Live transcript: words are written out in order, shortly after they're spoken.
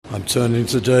I'm turning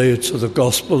today to the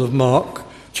Gospel of Mark,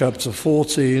 chapter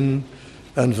 14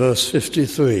 and verse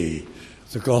 53.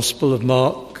 The Gospel of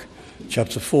Mark,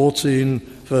 chapter 14,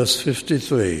 verse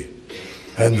 53.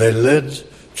 And they led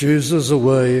Jesus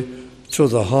away to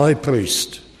the high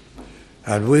priest,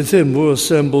 and with him were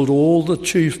assembled all the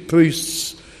chief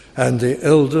priests and the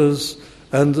elders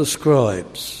and the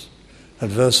scribes.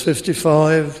 And verse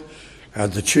 55,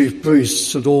 and the chief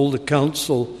priests and all the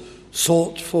council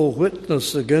sought for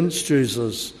witness against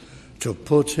Jesus to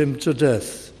put him to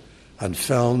death, and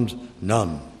found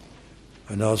none.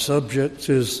 And our subject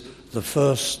is the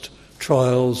first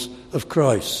trials of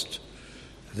Christ.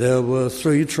 There were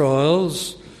 3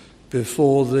 trials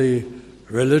before the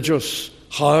religious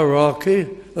hierarchy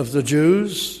of the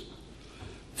Jews.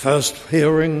 First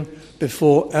hearing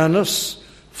before Annas,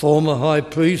 former high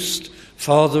priest,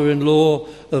 father-in-law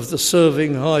of the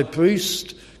serving high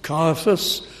priest,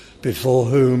 Caiaphas, before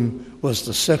whom was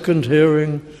the second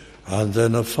hearing, and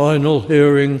then a final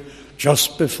hearing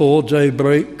just before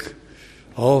daybreak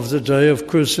of the day of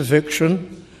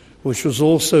crucifixion, which was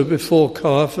also before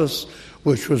Caiaphas,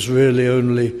 which was really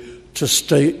only to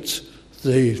state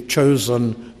the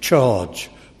chosen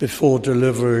charge before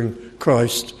delivering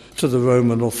Christ to the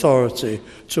Roman authority,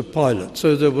 to Pilate.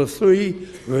 So there were 3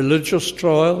 religious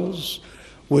trials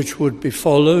which would be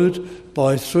followed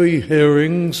by 3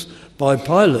 hearings by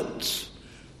Pilate,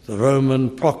 the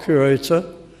Roman procurator.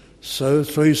 So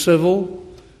 3 civil,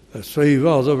 3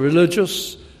 rather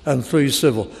religious, and 3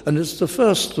 civil. And it's the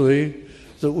first 3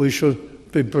 that we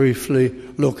should be briefly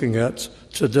looking at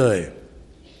today.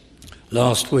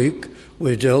 Last week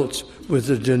we dealt with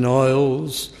the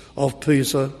denials of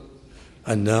Peter,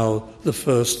 and now the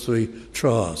first 3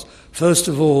 trials. First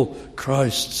of all,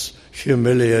 Christ's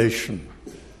humiliation.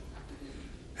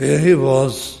 Here he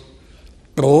was,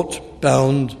 brought,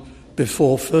 bound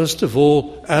before, first of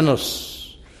all,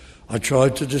 Annas. I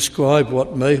tried to describe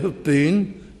what may have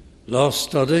been, last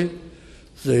study,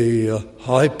 the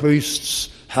high priest's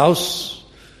house,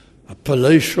 a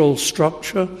palatial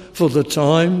structure for the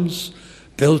times,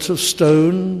 built of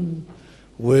stone,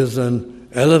 with an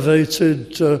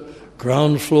elevated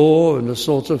ground floor and a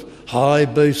sort of high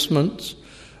basement,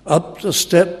 up the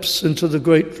steps into the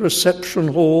great reception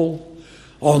hall.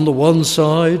 On the one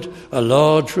side, a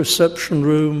large reception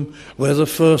room where the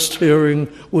first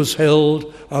hearing was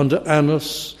held under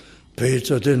Annas.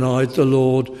 Peter denied the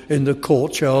Lord in the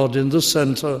courtyard in the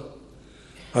centre.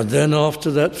 And then after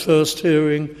that first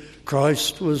hearing,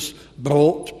 Christ was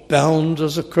brought, bound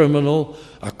as a criminal,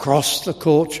 across the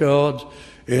courtyard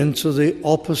into the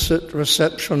opposite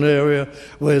reception area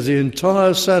where the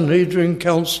entire Sanhedrin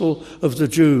council of the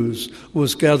Jews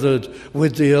was gathered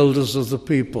with the elders of the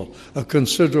people, a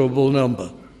considerable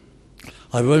number.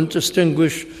 I won't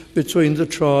distinguish between the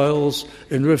trials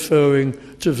in referring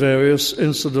to various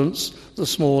incidents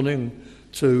this morning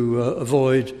to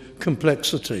avoid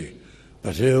complexity.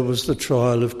 But here was the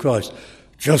trial of Christ.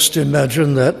 Just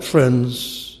imagine that,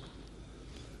 friends.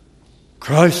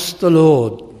 Christ the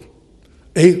Lord,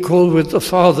 equal with the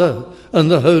Father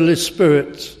and the Holy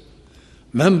Spirit,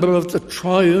 member of the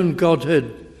triune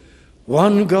Godhead,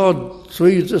 one God,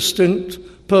 3 distinct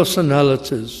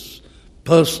personalities,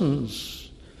 persons,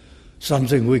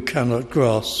 something we cannot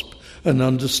grasp and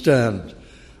understand.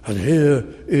 And here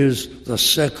is the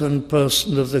second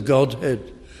person of the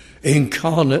Godhead,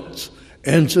 incarnate,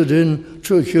 entered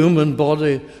into a human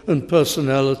body and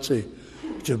personality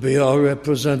to be our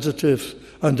representative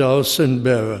and our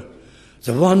sin-bearer.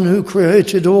 The one who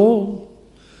created all,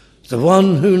 the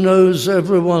one who knows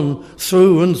everyone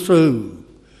through and through.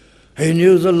 He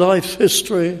knew the life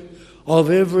history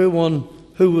of everyone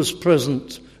who was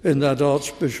present in that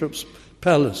archbishop's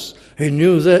palace. He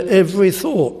knew their every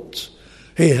thought.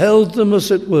 He held them,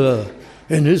 as it were,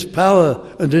 in his power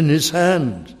and in his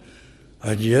hand.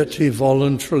 And yet he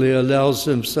voluntarily allows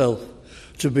himself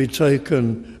to be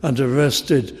taken and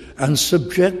arrested and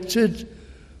subjected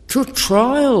to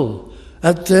trial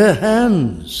at their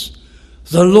hands.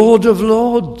 The Lord of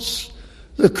Lords,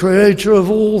 the Creator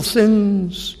of all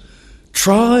things,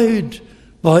 tried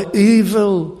by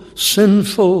evil,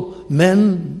 sinful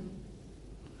men.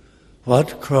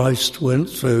 What Christ went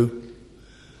through.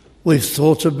 We've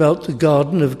thought about the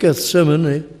Garden of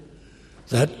Gethsemane,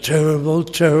 that terrible,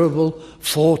 terrible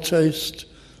foretaste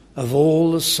of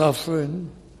all the suffering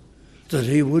that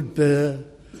he would bear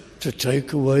to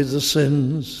take away the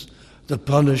sins, the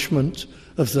punishment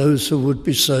of those who would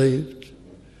be saved.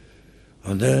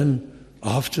 And then,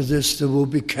 after this, there will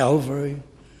be Calvary,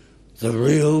 the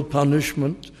real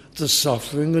punishment, the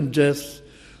suffering and death,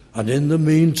 and in the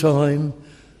meantime,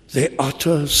 the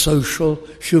utter social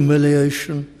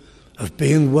humiliation of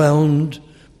being bound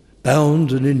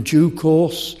and in due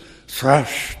course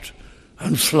thrashed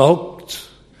and flogged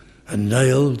and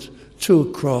nailed to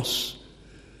a cross.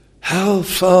 How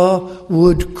far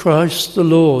would Christ the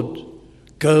Lord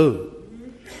go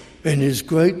in his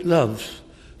great love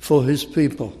for his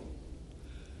people?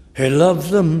 He loved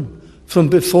them from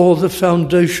before the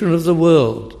foundation of the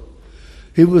world.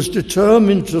 He was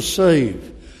determined to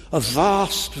save a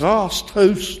vast, vast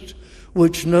host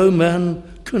which no man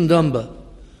can number,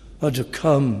 and to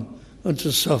come and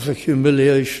to suffer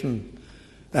humiliation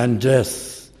and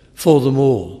death for them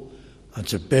all, and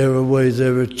to bear away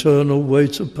their eternal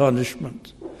weight of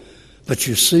punishment. But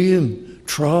you see him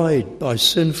tried by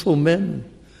sinful men.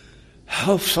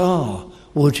 How far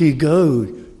would he go,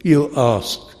 you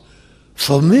ask?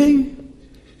 For me?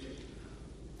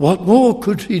 What more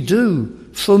could he do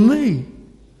for me?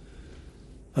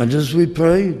 And as we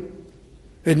pray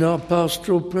in our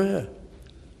pastoral prayer,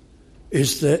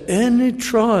 is there any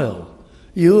trial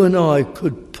you and I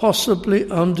could possibly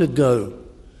undergo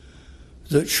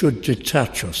that should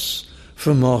detach us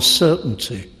from our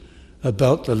certainty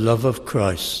about the love of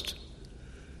Christ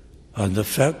and the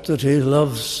fact that he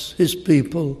loves his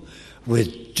people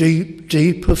with deep,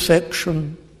 deep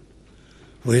affection,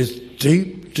 with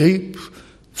deep, deep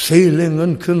feeling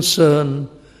and concern,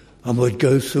 and would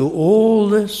go through all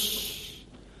this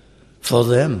for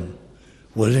them?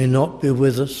 Will he not be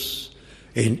with us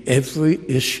in every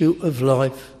issue of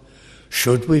life?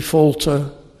 Should we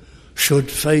falter? Should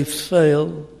faith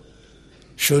fail?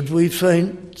 Should we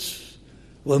faint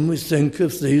when we think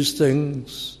of these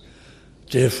things?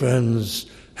 Dear friends,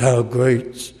 how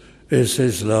great is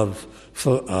his love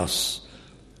for us.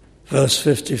 Verse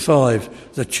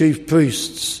 55, the chief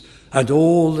priests and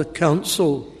all the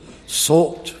council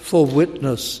sought for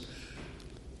witness.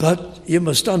 But you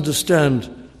must understand,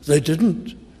 they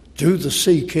didn't do the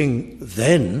seeking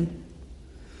then.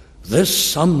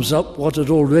 This sums up what had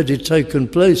already taken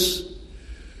place.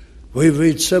 We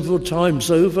read several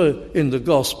times over in the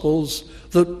Gospels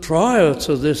that prior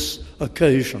to this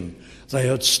occasion, they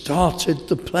had started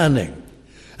the planning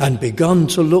and begun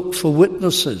to look for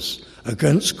witnesses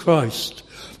against Christ.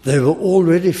 They were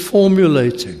already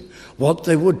formulating what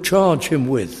they would charge him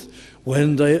with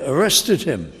when they arrested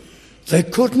him. They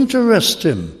couldn't arrest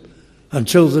him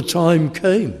until the time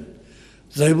came.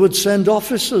 They would send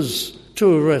officers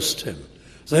to arrest him.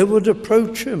 They would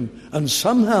approach him, and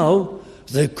somehow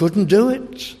they couldn't do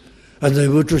it. And they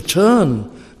would return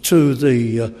to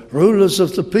the rulers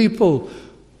of the people,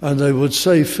 and they would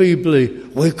say feebly,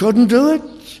 "We couldn't do it.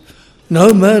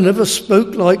 No man ever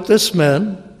spoke like this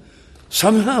man.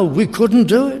 Somehow we couldn't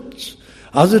do it."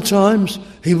 Other times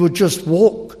he would just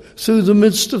walk through the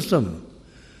midst of them,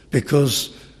 because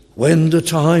when the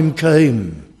time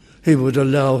came, he would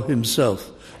allow himself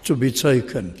to be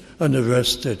taken and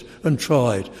arrested and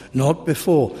tried. Not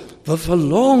before, but for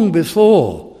long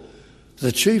before,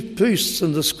 the chief priests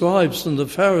and the scribes and the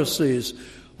Pharisees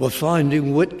were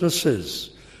finding witnesses.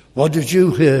 What did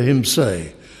you hear him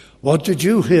say? What did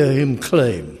you hear him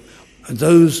claim? And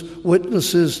those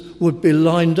witnesses would be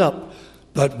lined up.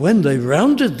 But when they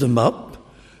rounded them up,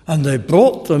 and they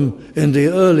brought them in the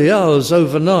early hours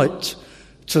overnight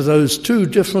to those two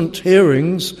different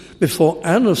hearings before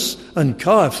Annas and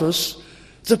Caiaphas,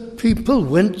 the people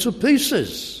went to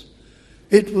pieces.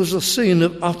 It was a scene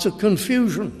of utter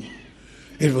confusion.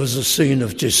 It was a scene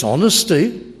of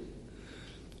dishonesty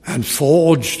and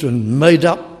forged and made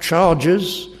up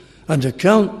charges and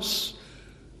accounts.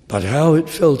 But how it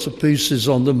fell to pieces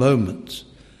on the moment.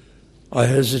 I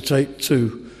hesitate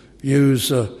to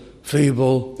use a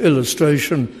feeble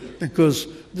illustration because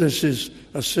this is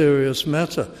a serious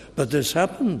matter, but this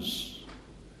happens.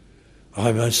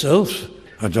 I myself,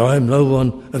 and I am no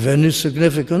one of any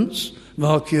significance,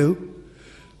 mark you,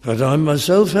 but I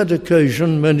myself had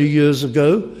occasion many years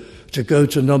ago to go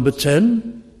to number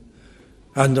 10,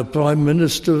 and the Prime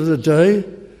Minister of the day,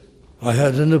 I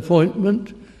had an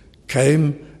appointment,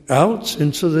 came out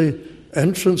into the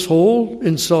entrance hall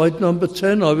inside number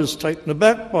 10. I was taken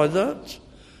aback by that,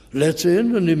 let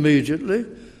in, and immediately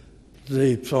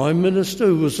the Prime Minister,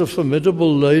 who was a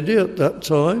formidable lady at that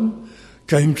time,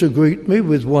 came to greet me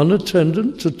with one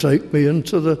attendant to take me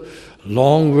into the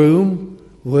long room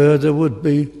where there would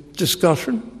be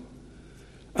discussion.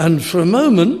 And for a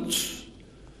moment,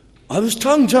 I was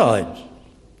tongue-tied.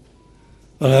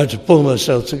 I had to pull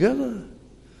myself together.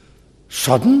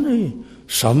 Suddenly,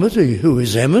 somebody who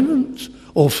is eminent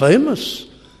or famous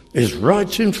is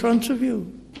right in front of you.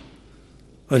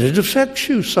 And it affects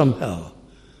you somehow.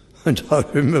 And I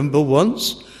remember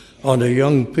once on a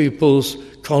young people's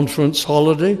conference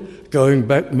holiday, going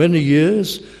back many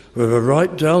years, We were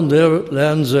right down there at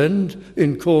Land's End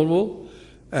in Cornwall,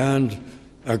 and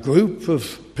a group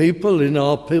of people in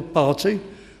our party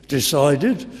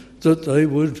decided that they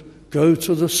would go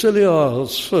to the Scilly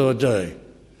Isles for a day,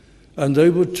 and they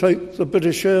would take the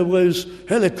British Airways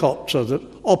helicopter that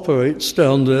operates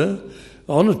down there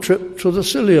on a trip to the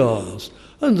Scilly Isles.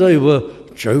 And they were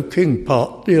joking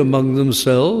partly among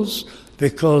themselves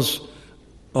because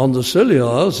on the Scilly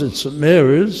Isles in St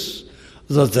Mary's,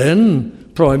 the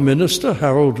then Prime Minister,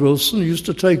 Harold Wilson, used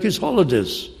to take his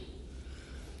holidays.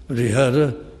 And he had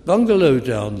a bungalow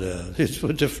down there. These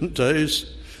were different days.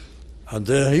 And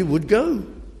there he would go.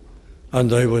 And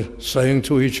they were saying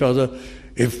to each other,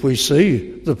 if we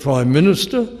see the Prime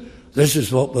Minister, this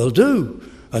is what we'll do.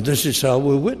 And this is how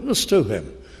we'll witness to him.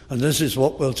 And this is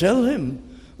what we'll tell him.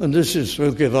 And this is,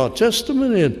 we'll give our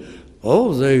testimony. And,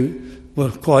 they were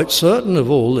quite certain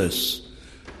of all this.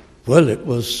 Well, it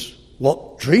was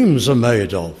what dreams are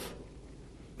made of.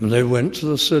 And they went to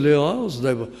the Scilly Isles.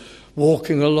 They were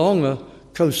walking along a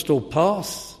coastal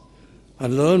path.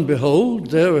 And lo and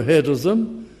behold, there ahead of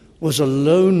them was a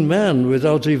lone man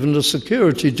without even a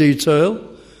security detail,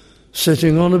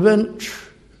 sitting on a bench,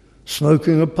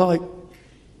 smoking a pipe.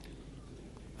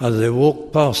 And they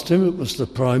walked past him. It was the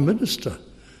Prime Minister.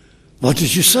 What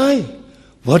did you say?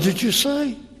 What did you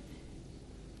say?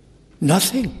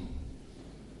 Nothing.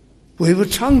 We were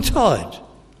tongue-tied.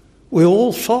 We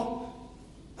all thought.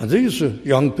 And these are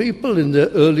young people in their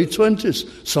early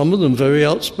 20s, some of them very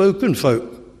outspoken folk.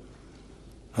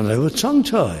 And they were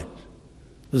tongue-tied.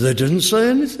 They didn't say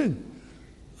anything.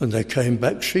 And they came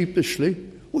back sheepishly.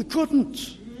 We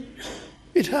couldn't.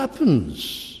 It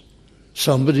happens.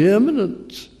 Somebody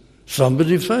eminent.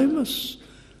 Somebody famous.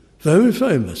 Very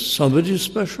famous. Somebody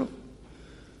special.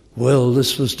 Well,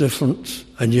 this was different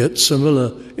and yet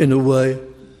similar in a way.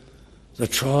 The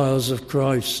trials of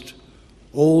Christ.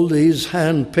 All these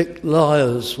hand-picked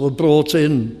liars were brought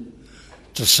in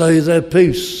to say their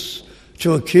piece,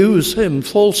 to accuse him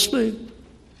falsely.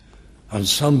 And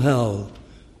somehow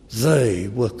they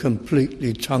were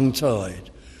completely tongue-tied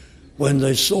when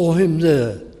they saw him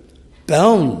there,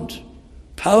 bound,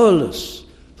 powerless.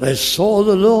 They saw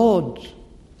the Lord,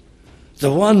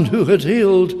 the one who had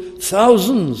healed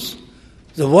thousands,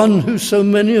 the one who so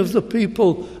many of the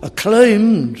people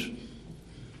acclaimed.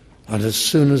 And as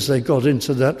soon as they got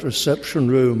into that reception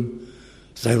room,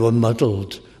 they were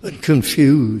muddled and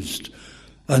confused,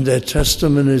 and their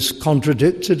testimonies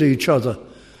contradicted each other.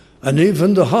 And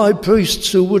even the high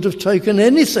priests who would have taken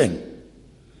anything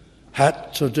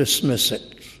had to dismiss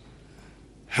it,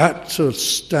 had to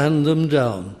stand them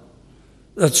down.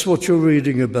 That's what you're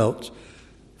reading about.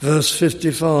 Verse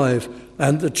 55,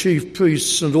 and the chief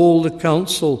priests and all the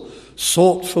council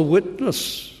sought for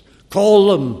witness.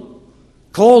 Call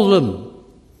them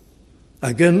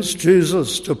against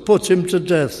Jesus to put him to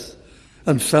death,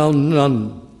 and found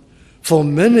none. For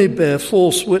many bear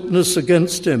false witness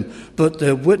against him, but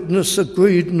their witness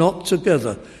agreed not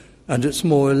together. And it's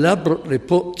more elaborately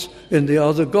put in the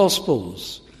other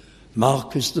Gospels.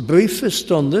 Mark is the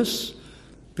briefest on this,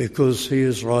 because he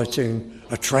is writing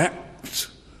a tract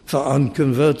for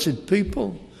unconverted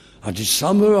people. And he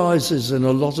summarizes in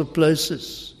a lot of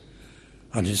places.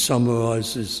 And he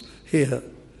summarizes here.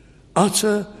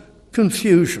 Utter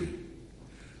confusion.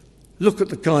 Look at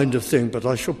the kind of thing, but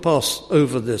I shall pass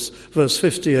over this. Verse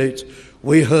 58,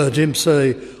 we heard him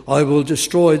say, I will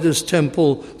destroy this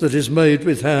temple that is made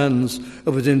with hands,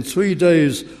 and within 3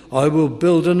 days I will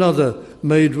build another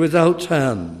made without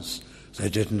hands. They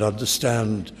didn't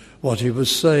understand what he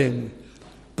was saying.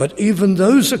 But even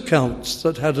those accounts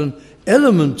that had an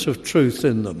element of truth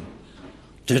in them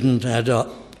didn't add up.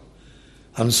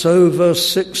 And so verse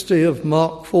 60 of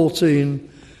Mark 14,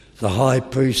 the high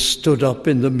priest stood up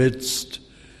in the midst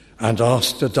and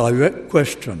asked a direct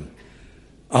question.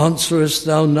 Answerest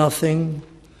thou nothing?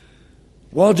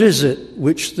 What is it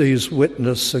which these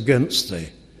witness against thee?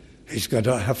 He's going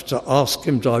to have to ask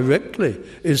him directly.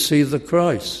 Is he the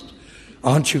Christ?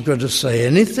 Aren't you going to say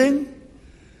anything?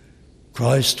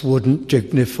 Christ wouldn't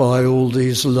dignify all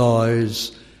these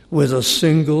lies with a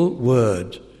single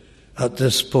word at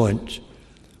this point.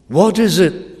 What is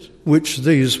it which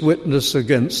these witness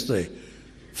against thee?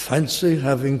 Fancy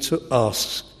having to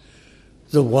ask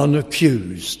the one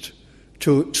accused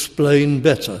to explain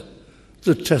better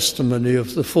the testimony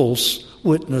of the false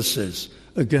witnesses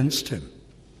against him.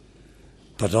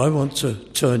 But I want to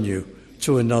turn you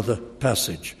to another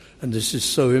passage, and this is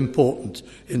so important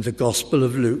in the Gospel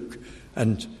of Luke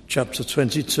and chapter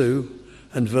 22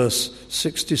 and verse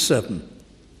 67.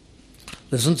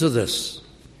 Listen to this.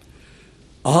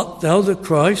 Art thou the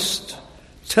Christ?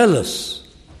 Tell us.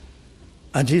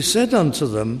 And he said unto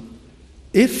them,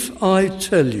 If I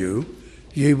tell you,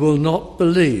 ye will not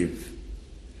believe.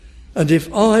 And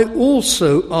if I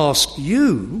also ask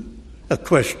you a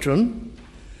question,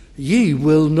 ye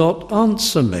will not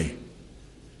answer me.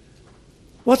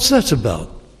 What's that about?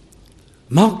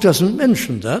 Mark doesn't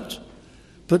mention that,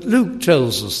 but Luke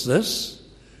tells us this,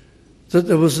 that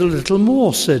there was a little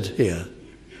more said here.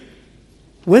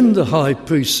 When the high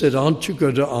priest said, Aren't you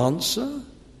going to answer?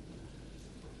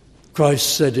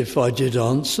 Christ said, If I did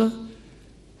answer,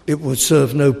 it would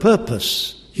serve no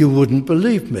purpose. You wouldn't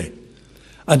believe me.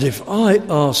 And if I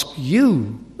ask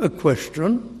you a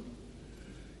question,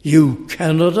 you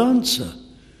cannot answer,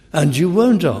 and you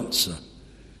won't answer.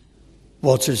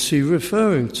 What is he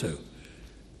referring to?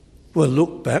 Well,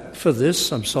 look back for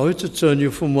this. I'm sorry to turn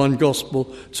you from one gospel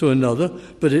to another,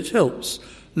 but it helps.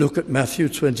 Look at Matthew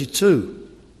 22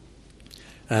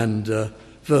 and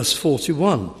verse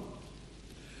 41.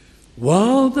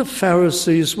 While the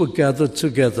Pharisees were gathered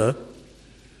together,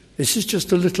 this is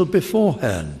just a little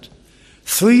beforehand,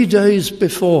 3 days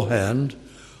beforehand,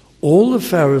 all the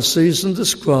Pharisees and the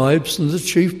scribes and the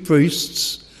chief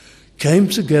priests came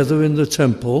together in the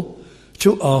temple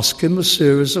to ask him a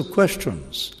series of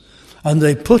questions. And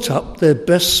they put up their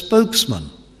best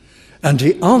spokesman, and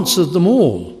he answered them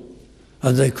all,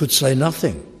 and they could say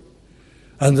nothing,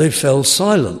 and they fell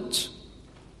silent.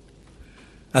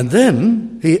 And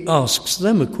then he asks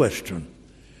them a question.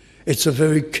 It's a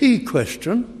very key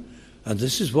question, and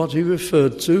this is what he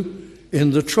referred to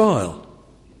in the trial.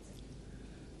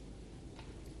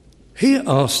 He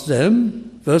asked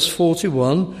them, verse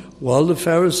 41, while the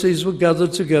Pharisees were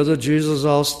gathered together, Jesus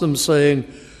asked them, saying,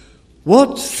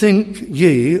 What think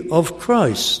ye of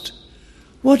Christ?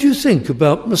 What do you think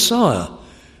about Messiah?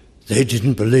 They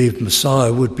didn't believe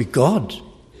Messiah would be God.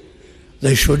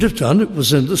 They should have done. It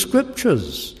was in the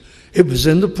scriptures. It was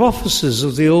in the prophecies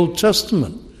of the Old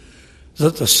Testament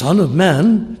that the Son of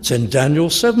Man, it's in Daniel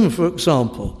 7, for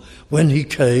example, when he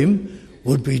came,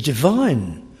 would be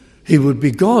divine. He would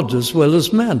be God as well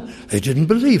as man. They didn't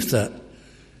believe that.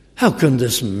 How can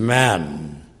this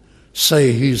man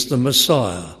say he's the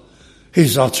Messiah?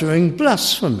 He's uttering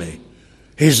blasphemy.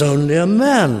 He's only a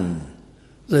man,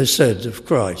 they said of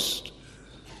Christ.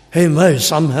 He may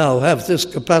somehow have this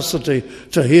capacity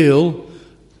to heal.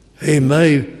 He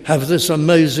may have this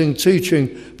amazing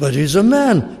teaching, but he's a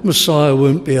man. Messiah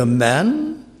won't be a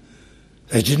man.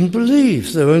 They didn't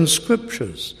believe their own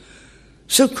scriptures.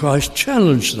 So Christ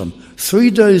challenged them. 3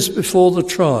 days before the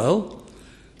trial,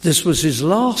 this was his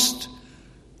last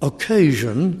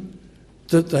occasion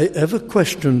that they ever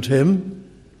questioned him,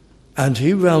 and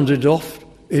he rounded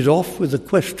it off with a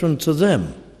question to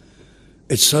them.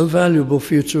 It's so valuable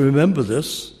for you to remember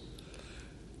this.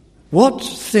 What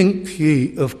think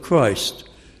ye of Christ?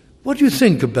 What do you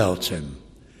think about him?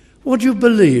 What do you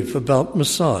believe about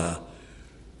Messiah?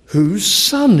 Whose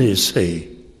son is he?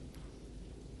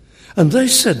 And they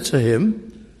said to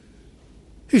him,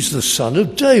 He's the son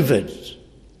of David.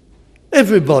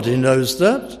 Everybody knows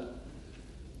that.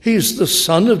 He's the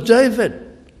son of David.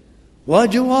 Why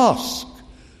do you ask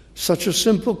such a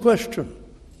simple question?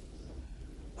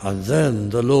 And then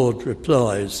the Lord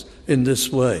replies in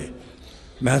this way.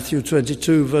 Matthew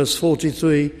 22, verse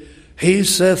 43, He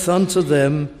saith unto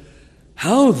them,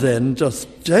 How then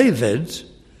doth David,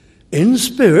 in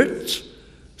spirit,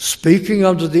 speaking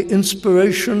under the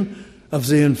inspiration of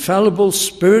the infallible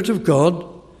Spirit of God,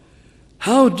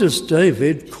 how does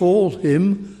David call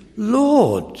him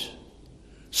Lord,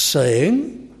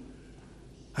 saying,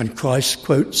 and Christ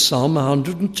quotes Psalm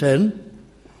 110,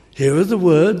 here are the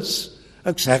words,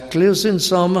 exactly as in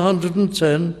Psalm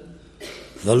 110,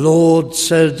 The Lord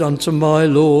said unto my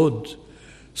Lord,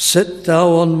 Sit thou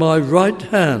on my right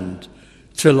hand,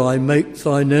 till I make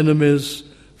thine enemies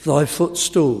thy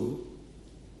footstool.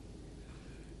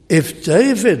 If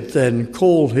David then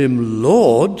call him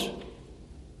Lord,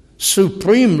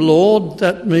 Supreme Lord,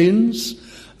 that means,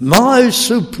 my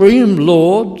Supreme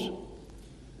Lord,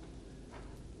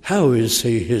 how is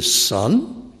he his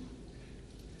son?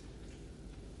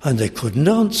 And they couldn't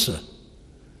answer.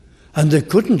 And they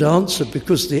couldn't answer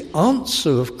because the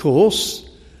answer, of course,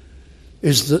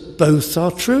 is that both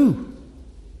are true.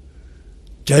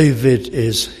 David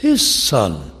is his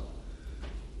son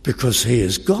because he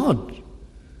is God.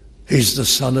 He's the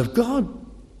Son of God.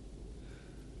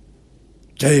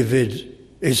 David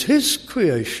is his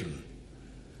creation,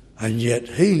 and yet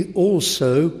he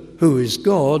also, who is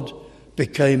God,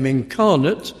 became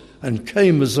incarnate and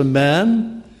came as a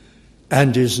man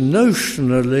and is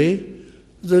notionally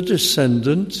the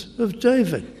descendant of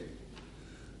David.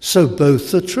 So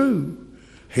both are true.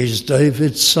 He's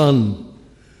David's son,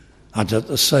 and at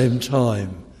the same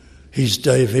time, he's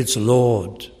David's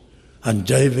Lord and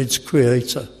David's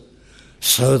Creator.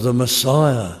 So the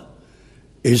Messiah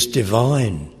is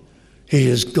divine. He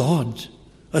is God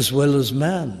as well as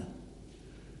man.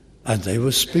 And they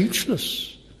were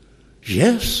speechless.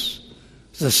 Yes,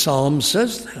 the psalm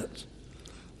says that.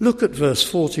 Look at verse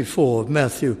 44 of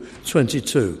Matthew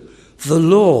 22. The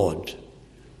Lord.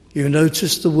 You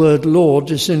notice the word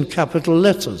Lord is in capital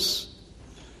letters.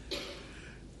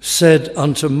 Said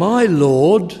unto my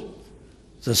Lord,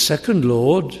 the second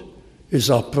Lord is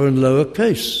upper and lower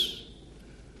case.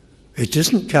 It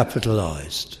isn't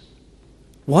capitalized.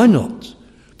 Why not?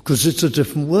 Because it's a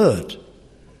different word.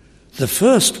 The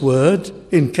first word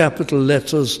in capital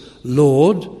letters,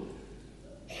 Lord,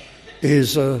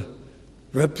 is a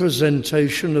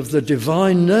representation of the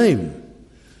divine name,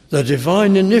 the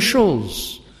divine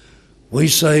initials. We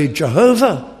say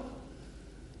Jehovah,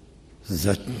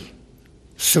 the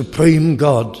supreme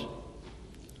God,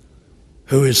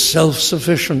 who is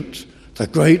self-sufficient, the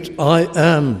great I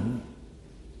am.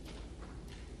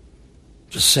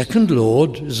 The second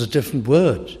Lord is a different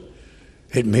word.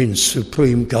 It means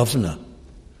supreme governor.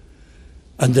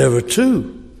 And there are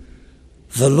two.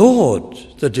 The Lord,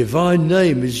 the divine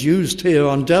name, is used here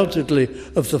undoubtedly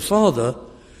of the Father,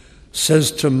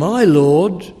 says to my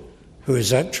Lord, who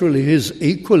is actually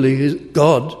equally his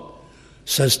God,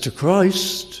 says to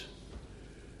Christ,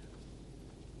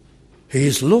 he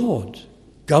is Lord,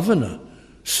 governor,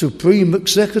 supreme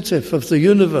executive of the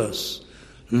universe,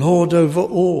 Lord over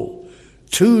all,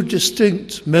 two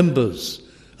distinct members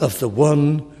of the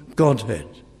one Godhead.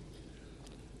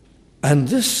 And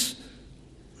this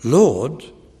Lord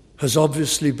has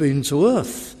obviously been to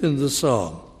earth in the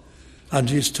psalm, and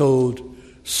he's told,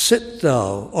 sit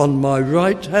thou on my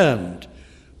right hand,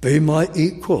 be my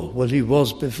equal. Well, he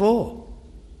was before.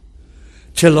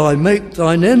 Till I make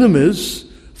thine enemies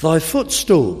thy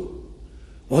footstool.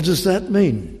 What does that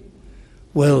mean?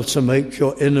 Well, to make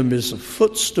your enemies a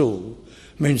footstool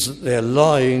means that they're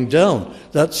lying down.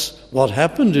 That's what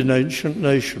happened in ancient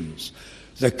nations.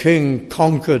 The king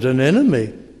conquered an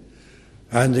enemy,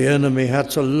 and the enemy had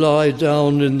to lie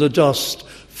down in the dust,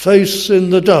 face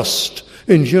in the dust,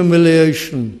 in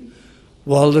humiliation,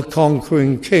 while the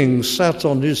conquering king sat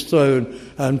on his throne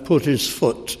and put his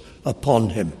foot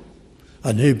upon him.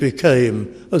 And he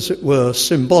became, as it were,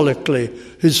 symbolically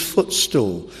his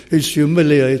footstool, his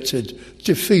humiliated,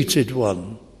 defeated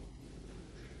one.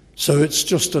 So it's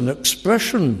just an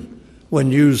expression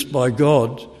when used by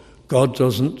God. God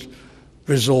doesn't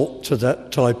resort to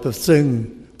that type of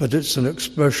thing, but it's an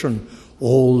expression.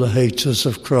 All the haters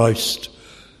of Christ,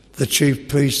 the chief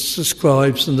priests, the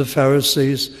scribes and the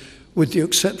Pharisees, with the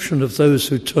exception of those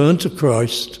who turned to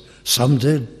Christ, some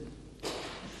did,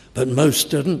 but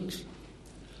most didn't.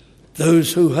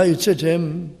 Those who hated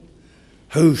him,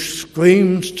 who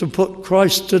screamed to put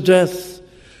Christ to death,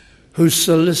 who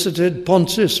solicited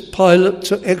Pontius Pilate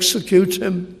to execute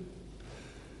him,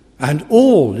 and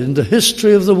all in the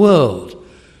history of the world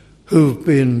who've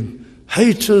been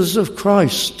haters of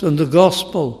Christ and the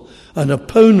gospel and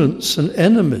opponents and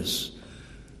enemies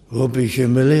will be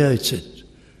humiliated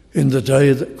in the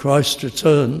day that Christ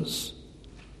returns.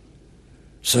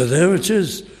 So there it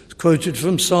is, quoted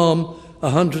from Psalm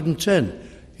 110.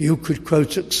 You could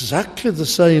quote exactly the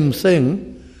same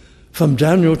thing from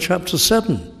Daniel chapter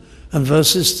 7 and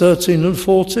verses 13 and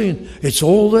 14. It's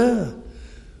all there.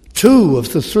 Two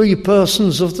of the three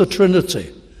persons of the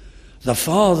Trinity, the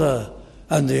Father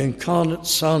and the incarnate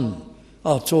Son,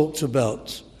 are talked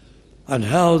about, and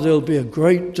how there'll be a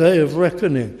great day of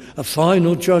reckoning, a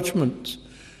final judgment,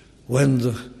 when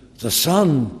the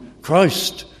Son,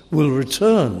 Christ, will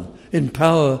return in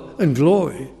power and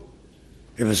glory.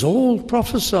 It was all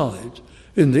prophesied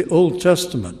in the Old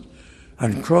Testament,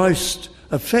 and Christ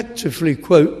effectively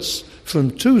quotes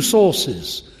from two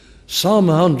sources, Psalm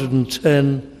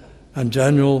 110 and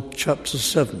Daniel chapter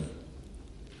 7,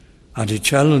 and he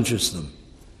challenges them.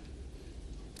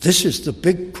 This is the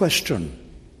big question,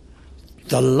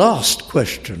 the last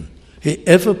question he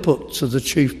ever put to the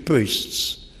chief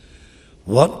priests.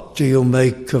 What do you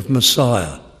make of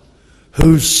Messiah?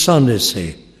 Whose son is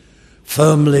he?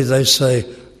 Firmly they say,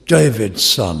 David's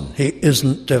son. He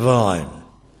isn't divine.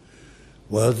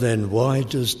 Well then, why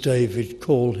does David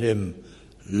call him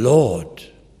Lord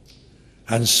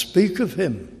and speak of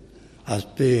him as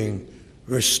being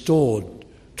restored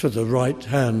to the right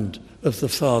hand of the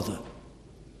Father?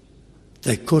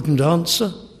 They couldn't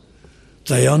answer.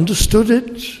 They understood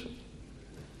it,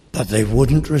 but they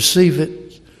wouldn't receive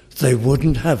it. They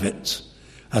wouldn't have it.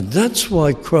 And that's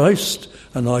why Christ,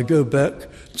 and I go back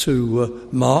to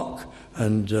Mark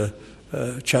and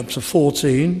chapter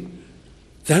 14.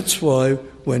 That's why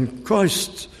when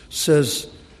Christ says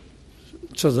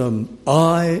to them,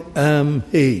 I am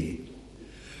he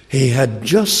had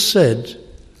just said,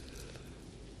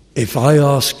 if I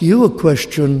ask you a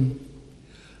question,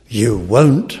 you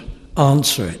won't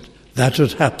answer it. That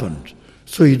had happened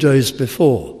 3 days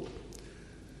before.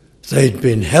 They'd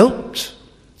been helped,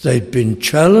 they'd been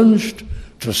challenged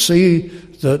to see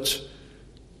that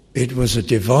it was a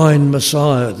divine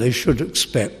Messiah they should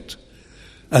expect,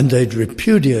 and they'd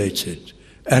repudiated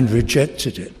and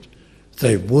rejected it.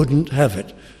 They wouldn't have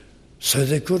it, so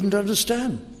they couldn't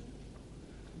understand.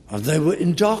 And they were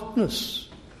in darkness,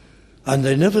 and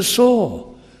they never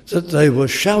saw that they were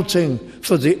shouting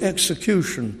for the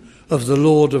execution of the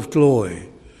Lord of glory,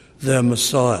 their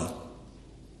Messiah.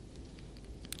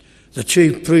 The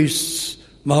chief priests,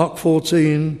 Mark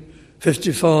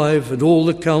 14:55, and all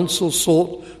the council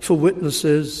sought for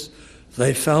witnesses.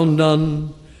 They found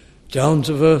none, down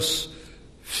to verse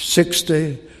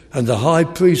 60, and the high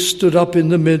priest stood up in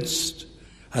the midst,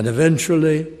 and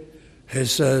eventually he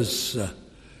says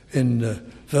in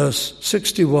verse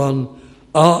 61,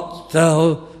 art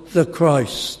thou the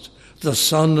Christ, the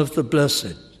Son of the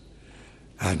Blessed?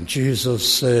 And Jesus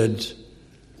said,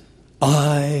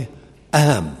 I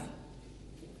am.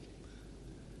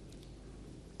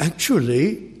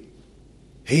 Actually,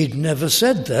 he'd never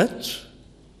said that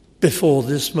before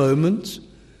this moment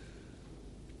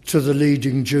to the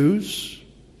leading Jews.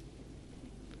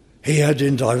 He had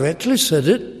indirectly said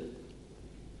it.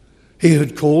 He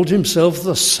had called himself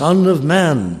the Son of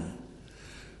Man.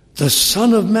 The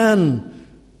Son of Man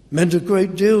meant a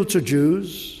great deal to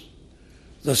Jews.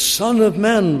 The Son of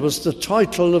Man was the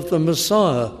title of the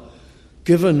Messiah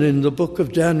given in the book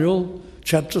of Daniel,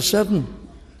 chapter 7,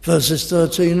 verses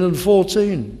 13 and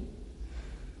 14.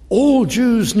 All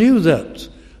Jews knew that.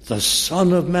 The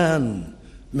Son of Man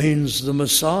means the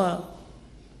Messiah.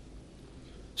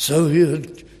 So he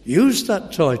had used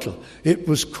that title. It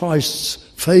was Christ's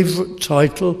favourite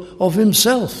title of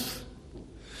himself.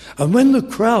 And when the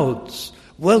crowds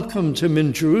welcomed him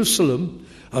in Jerusalem,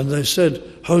 and they said,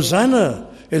 Hosanna,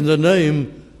 in the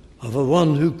name of the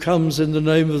one who comes in the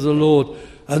name of the Lord,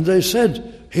 and they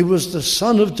said he was the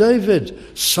Son of David,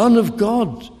 Son of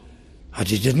God, and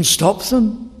he didn't stop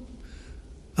them.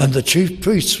 And the chief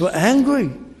priests were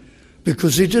angry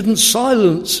because he didn't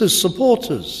silence his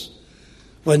supporters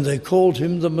when they called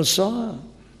him the Messiah.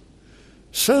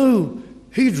 So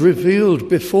he'd revealed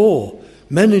before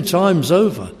many times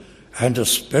over, and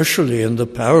especially in the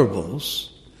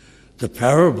parables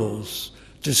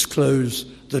disclose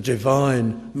the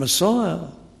divine Messiah,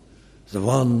 the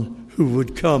one who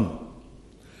would come.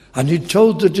 And he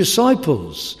told the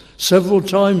disciples several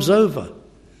times over,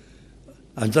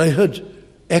 and they had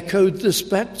echoed this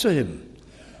back to him.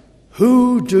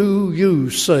 Who do you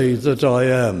say that I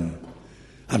am?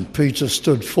 And Peter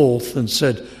stood forth and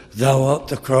said, thou art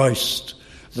the Christ,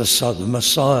 the Son, the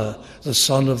Messiah, the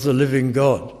Son of the living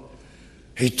God.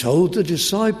 He told the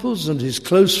disciples and his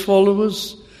close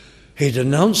followers, he'd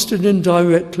announced it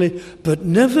indirectly, but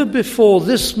never before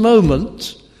this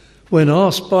moment, when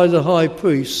asked by the high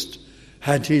priest,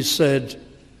 had he said,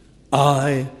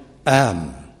 I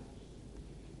am.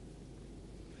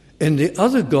 In the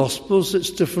other Gospels,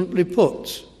 it's differently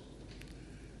put.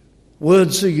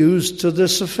 Words are used to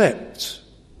this effect.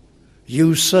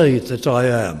 You say that I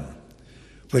am,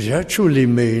 which actually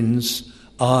means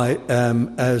I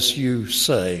am as you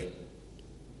say.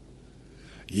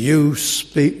 You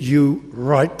speak, you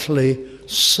rightly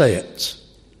say it.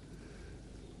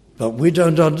 But we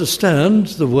don't understand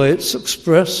the way it's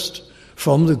expressed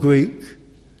from the Greek.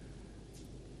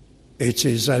 It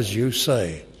is as you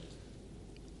say.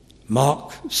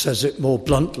 Mark says it more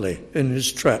bluntly in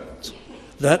his tract.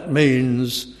 That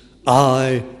means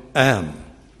I am.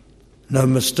 No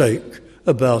mistake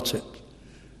about it.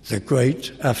 The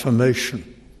great affirmation.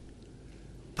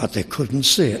 But they couldn't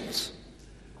see it.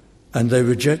 And they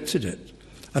rejected it.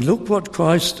 And look what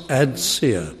Christ adds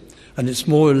here. And it's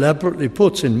more elaborately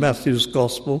put in Matthew's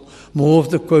Gospel, more of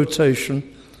the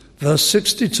quotation. Verse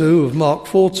 62 of Mark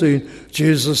 14,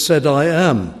 Jesus said, I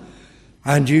am.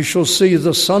 And you shall see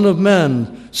the Son of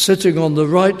Man sitting on the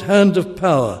right hand of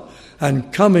power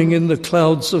and coming in the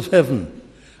clouds of heaven.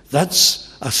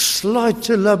 That's a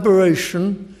slight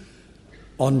elaboration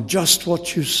on just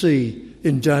what you see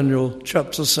in Daniel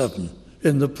chapter 7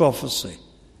 in the prophecy.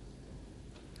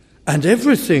 And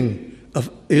everything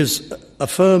is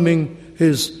affirming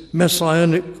his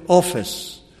messianic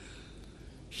office.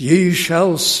 Ye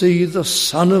shall see the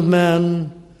Son of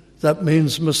Man, that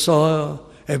means Messiah.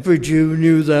 Every Jew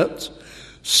knew that,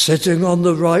 sitting on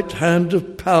the right hand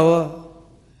of power.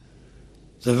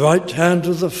 The right hand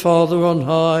of the Father on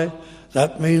high,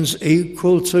 that means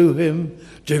equal to him,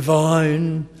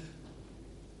 divine,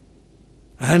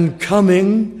 and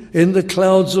coming in the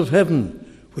clouds of heaven,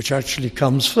 which actually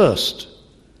comes first.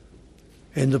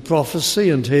 In the prophecy,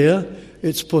 and here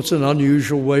it's put an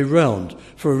unusual way round,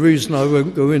 for a reason I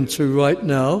won't go into right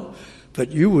now,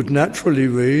 but you would naturally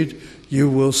read, you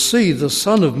will see the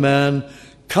Son of Man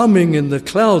coming in the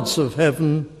clouds of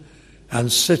heaven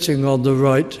and sitting on the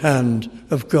right hand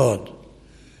of God.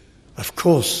 Of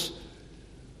course,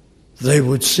 they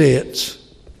would see it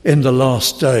in the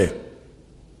last day,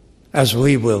 as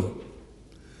we will.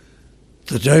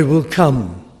 The day will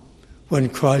come when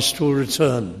Christ will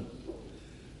return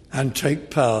and take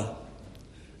power,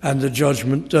 and the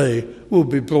judgment day will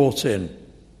be brought in.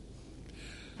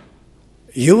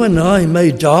 You and I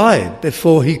may die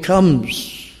before he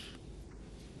comes,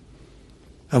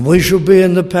 and we shall be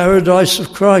in the paradise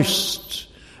of Christ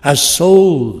as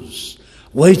souls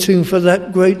waiting for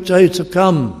that great day to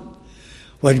come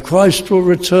when Christ will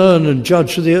return and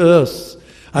judge the earth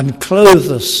and clothe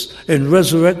us in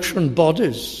resurrection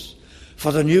bodies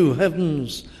for the new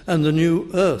heavens and the new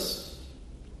earth.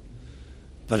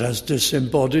 But as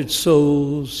disembodied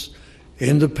souls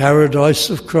in the paradise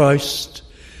of Christ,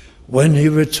 when he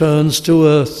returns to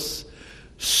earth,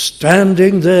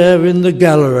 standing there in the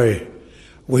gallery,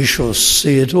 we shall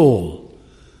see it all,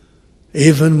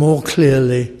 even more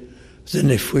clearly than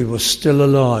if we were still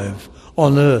alive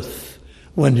on earth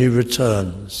when he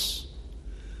returns.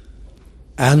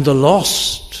 And the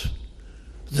lost,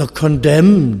 the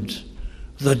condemned,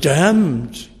 the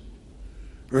damned,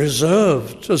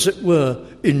 reserved, as it were,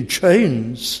 in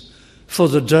chains for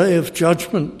the day of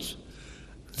judgment,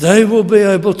 they will be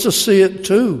able to see it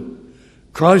too.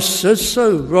 Christ says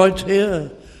so right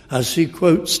here as he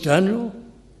quotes Daniel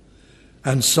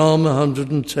and Psalm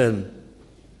 110.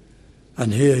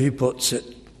 And here he puts it.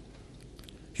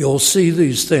 You'll see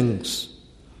these things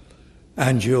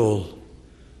and you'll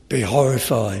be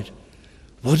horrified.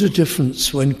 What a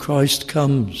difference when Christ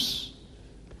comes.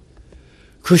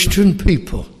 Christian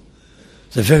people,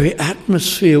 the very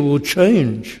atmosphere will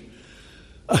change.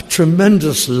 A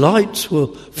tremendous light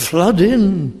will flood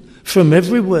in from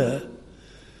everywhere.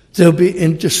 There'll be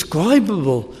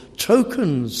indescribable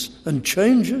tokens and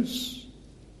changes.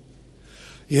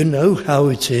 You know how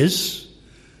it is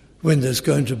when there's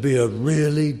going to be a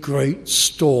really great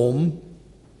storm,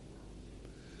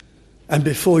 and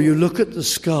before you look at the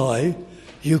sky,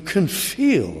 you can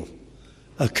feel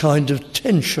a kind of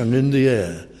tension in the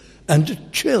air and a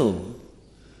chill.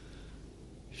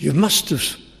 You must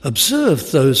have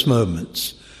observed those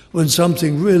moments when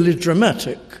something really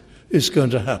dramatic is going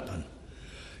to happen.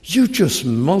 You just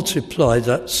multiply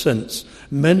that sense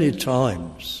many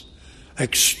times.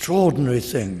 Extraordinary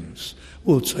things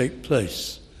will take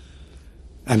place.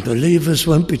 And believers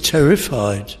won't be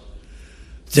terrified.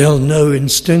 They'll know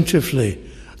instinctively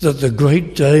that the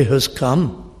great day has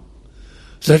come,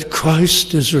 that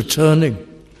Christ is returning,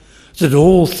 that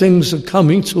all things are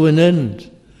coming to an end,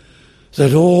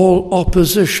 that all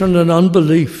opposition and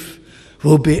unbelief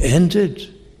will be ended,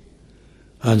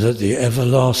 and that the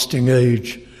everlasting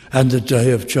age and the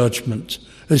day of judgment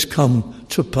has come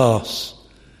to pass.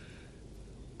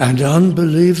 And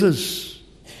unbelievers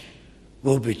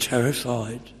will be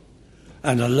terrified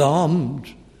and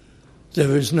alarmed.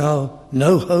 There is now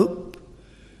no hope.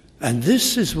 And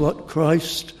this is what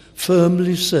Christ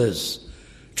firmly says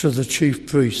to the chief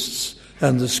priests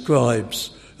and the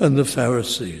scribes and the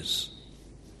Pharisees.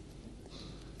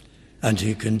 And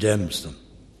he condemns them.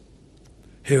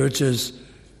 Here it is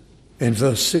in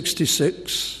verse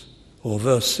 66 or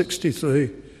verse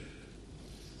 63.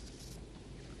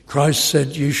 Christ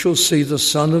said, "You shall see the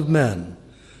Son of Man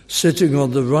sitting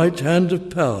on the right hand of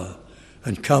power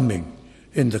and coming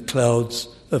in the clouds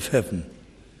of heaven."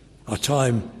 Our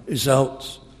time is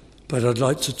out, but I'd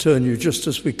like to turn you, just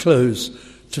as we close,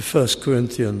 to 1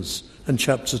 Corinthians and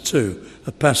chapter 2,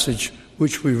 a passage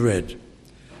which we read.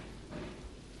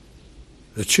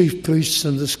 The chief priests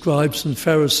and the scribes and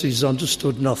Pharisees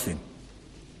understood nothing.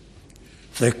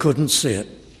 They couldn't see it.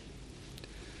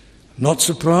 Not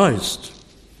surprised.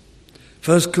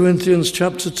 1 Corinthians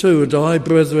chapter 2, "And I,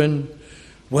 brethren,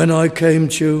 when I came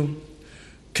to you,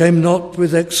 came not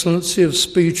with excellency of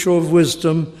speech or of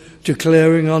wisdom,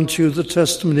 declaring unto you the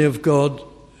testimony of God.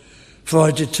 For I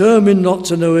determined not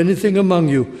to know anything among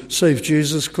you save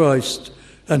Jesus Christ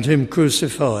and him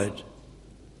crucified."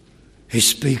 He's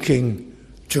speaking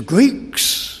to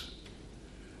Greeks.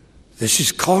 This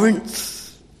is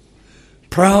Corinth.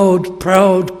 Proud,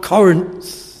 proud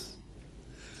Corinth.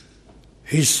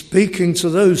 He's speaking to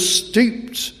those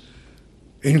steeped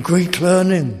in Greek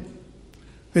learning,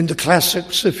 in the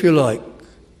classics, if you like.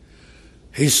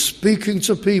 He's speaking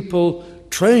to people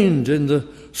trained in the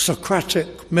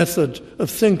Socratic method of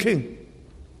thinking.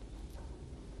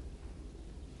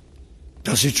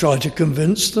 Does he try to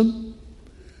convince them?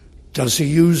 Does he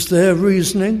use their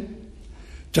reasoning?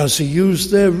 Does he use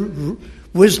their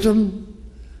wisdom?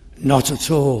 Not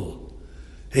at all.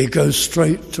 He goes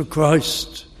straight to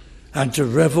Christ and to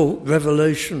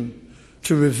revelation,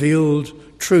 to revealed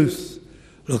truth.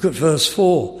 Look at verse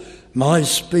 4. My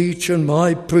speech and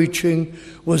my preaching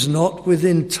was not with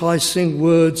enticing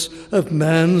words of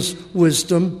man's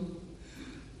wisdom.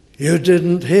 You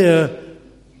didn't hear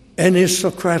any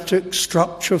Socratic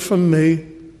structure from me.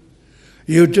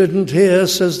 You didn't hear,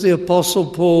 says the Apostle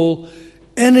Paul,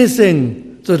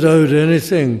 anything that owed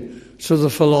anything to the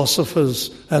philosophers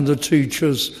and the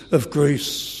teachers of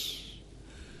Greece.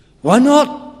 Why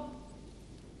not?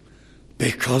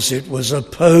 Because it was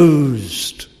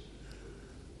opposed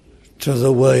to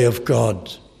the way of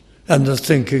God and the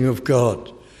thinking of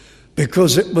God.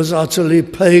 Because it was utterly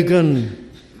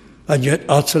pagan and yet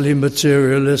utterly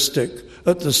materialistic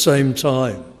at the same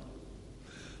time.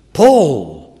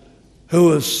 Paul, who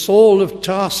was Saul of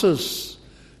Tarsus,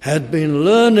 had been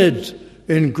learned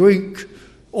in Greek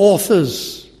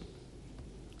authors,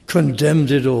 condemned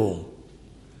it all.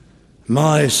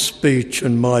 My speech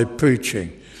and my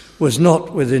preaching was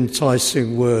not with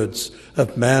enticing words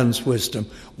of man's wisdom.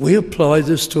 We apply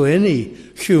this to any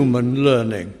human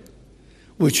learning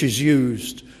which is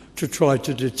used to try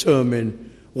to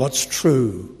determine what's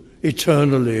true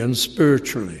eternally and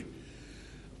spiritually.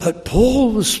 But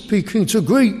Paul was speaking to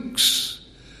Greeks,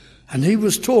 and he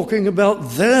was talking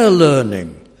about their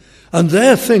learning and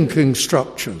their thinking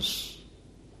structures.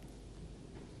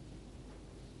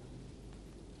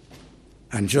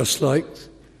 And just like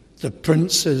the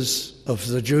princes of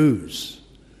the Jews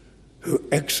who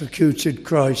executed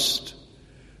Christ,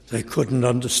 they couldn't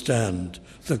understand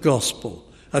the gospel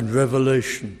and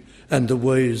revelation and the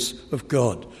ways of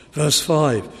God. Verse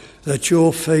 5, that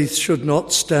your faith should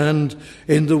not stand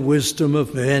in the wisdom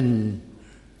of men,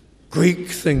 Greek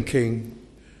thinking,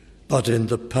 but in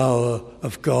the power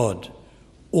of God.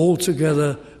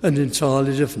 Altogether and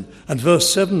entirely different. And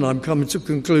verse 7, I'm coming to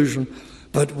conclusion,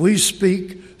 but we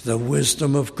speak the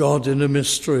wisdom of God in a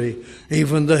mystery,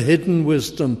 even the hidden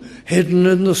wisdom, hidden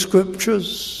in the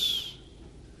Scriptures,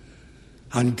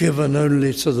 and given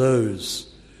only to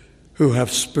those who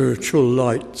have spiritual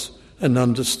light and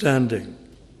understanding.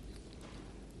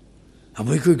 And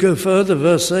we could go further,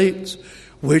 verse 8,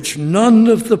 which none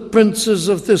of the princes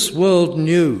of this world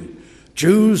knew,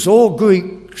 Jews or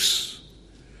Greeks,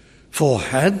 for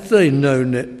had they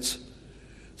known it,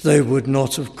 they would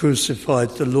not have crucified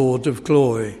the Lord of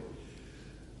glory.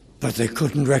 But they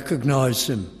couldn't recognize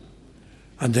him,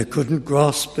 and they couldn't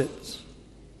grasp it.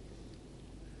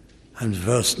 And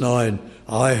verse 9,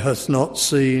 eye hath not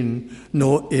seen,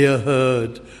 nor ear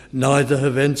heard, neither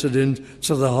have entered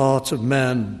into the heart of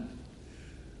man.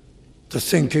 The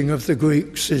thinking of the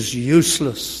Greeks is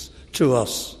useless to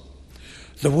us.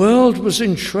 The world was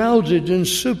enshrouded in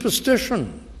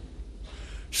superstition,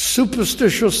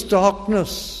 superstitious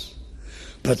darkness.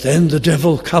 But then the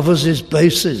devil covers his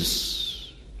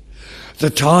bases. The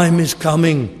time is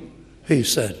coming, he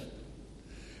said,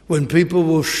 when people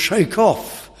will shake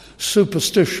off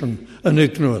superstition and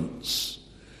ignorance,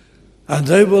 and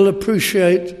they will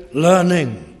appreciate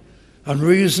learning and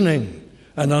reasoning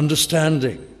and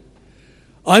understanding.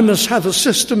 I must have a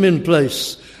system in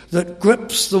place that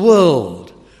grips the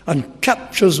world and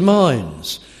captures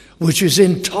minds, which is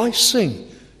enticing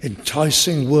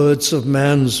words of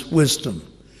man's wisdom,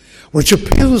 which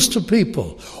appeals to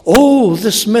people. Oh,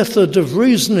 this method of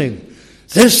reasoning,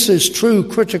 this is true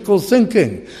critical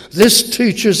thinking. This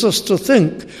teaches us to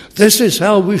think. This is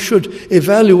how we should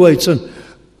evaluate and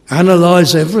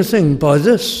analyze everything by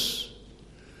this.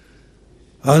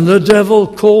 And the devil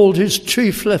called his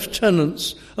chief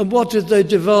lieutenants, and what did they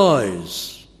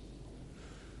devise?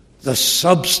 The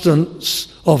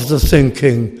substance of the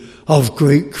thinking of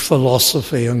Greek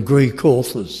philosophy and Greek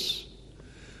authors.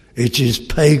 It is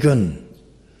pagan.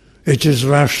 It is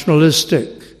rationalistic.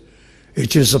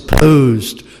 It is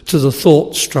opposed to the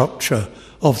thought structure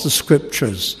of the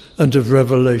Scriptures and of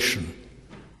Revelation.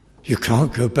 You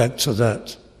can't go back to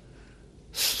that.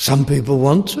 Some people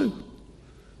want to,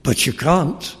 but you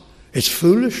can't. It's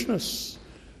foolishness.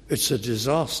 It's a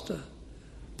disaster.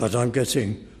 But I'm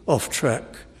getting off track,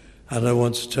 and I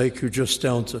want to take you just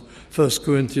down to 1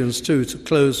 Corinthians 2 to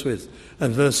close with,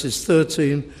 and verses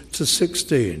 13 to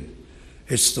 16.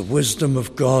 It's the wisdom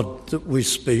of God that we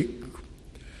speak.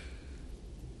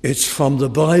 It's from the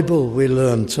Bible we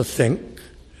learn to think,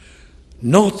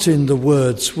 not in the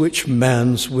words which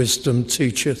man's wisdom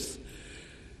teacheth.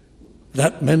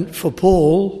 That meant for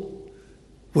Paul,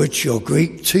 which your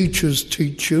Greek teachers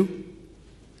teach you,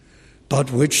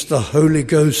 but which the Holy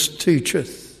Ghost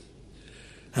teacheth.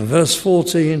 And verse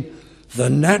 14, the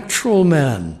natural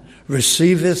man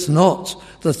receiveth not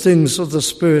the things of the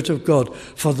Spirit of God,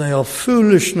 for they are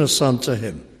foolishness unto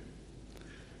him.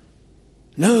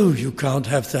 No, you can't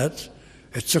have that.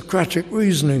 It's Socratic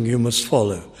reasoning you must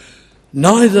follow.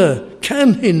 Neither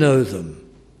can he know them,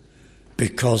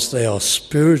 because they are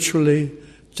spiritually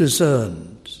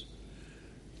discerned.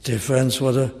 Dear friends,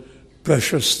 what a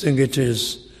precious thing it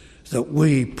is that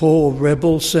we, poor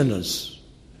rebel sinners,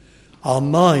 our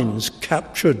minds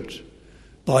captured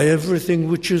by everything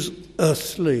which is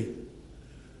earthly,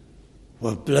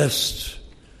 were blessed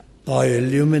by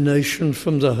illumination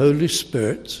from the Holy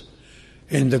Spirit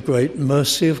in the great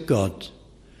mercy of God,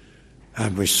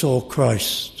 and we saw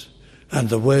Christ and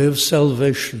the way of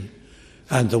salvation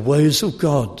and the ways of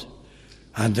God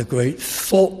and the great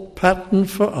thought pattern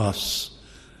for us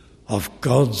of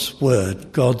God's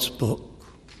word, God's book.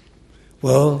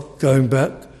 Well, going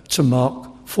back to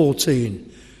Mark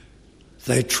 14,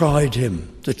 they tried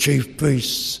him, the chief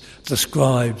priests, the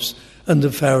scribes and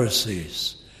the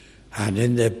Pharisees, and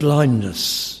in their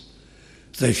blindness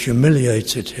they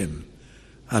humiliated him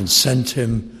and sent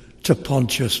him to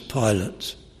Pontius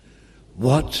Pilate.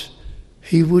 What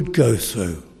he would go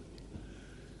through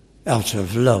out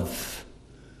of love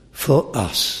for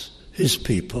us, his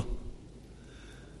people.